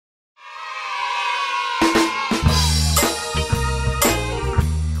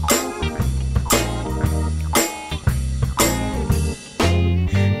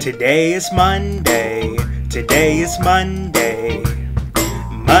Today is Monday. Today is Monday.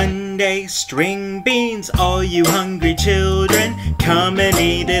 Monday, string beans, all you hungry children, come and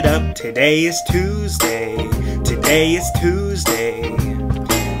eat it up. Today is Tuesday. Today is Tuesday.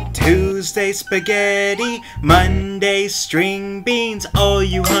 Tuesday, spaghetti. Monday, string beans, all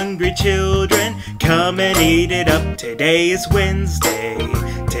you hungry children, come and eat it up. Today is Wednesday.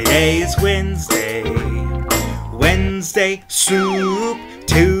 Today is Wednesday. Wednesday, soup.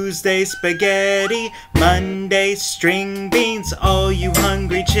 Tuesday, spaghetti. Monday, string beans, all you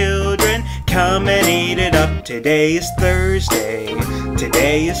hungry children, come and eat it up. Today is Thursday.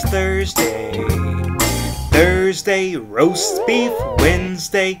 Today is Thursday. Thursday, roast beef.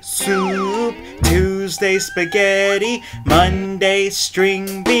 Wednesday, soup. Tuesday, spaghetti. Monday,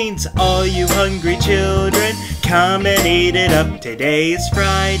 string beans, all you hungry children, come and eat it up. Today is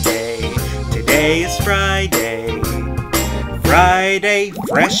Friday. Today is Friday. Friday,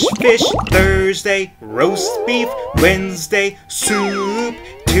 fresh fish. Thursday, roast beef. Wednesday, soup.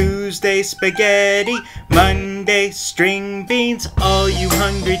 Tuesday, spaghetti. Monday, string beans, all you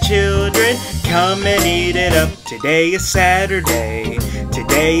hungry children, come and eat it up. Today is Saturday.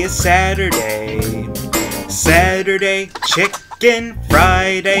 Today is Saturday. Saturday, chicken.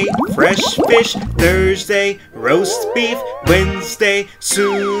 Friday, fresh fish. Thursday, roast beef. Wednesday,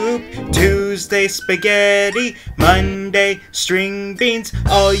 soup. Tuesday, spaghetti. Monday, string beans,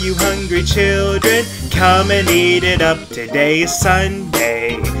 all you hungry children, come and eat it up. Today is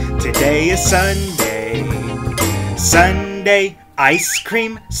Sunday. Today is Sunday. Sunday, ice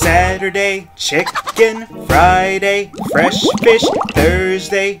cream. Saturday, chicken. Friday, fresh fish.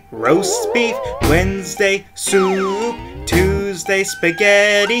 Thursday, roast beef. Wednesday, soup. Tuesday,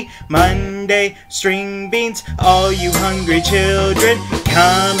 spaghetti. Monday, string beans, all you hungry children,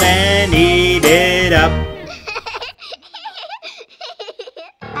 come and eat it up.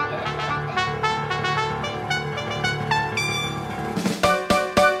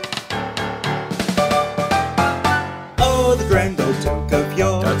 Oh, the grand old Duke of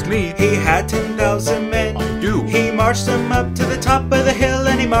York. That's me. He had 10,000 men. I do. He marched them up to the top of the hill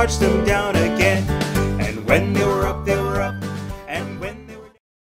and he marched them down again. And when they were up,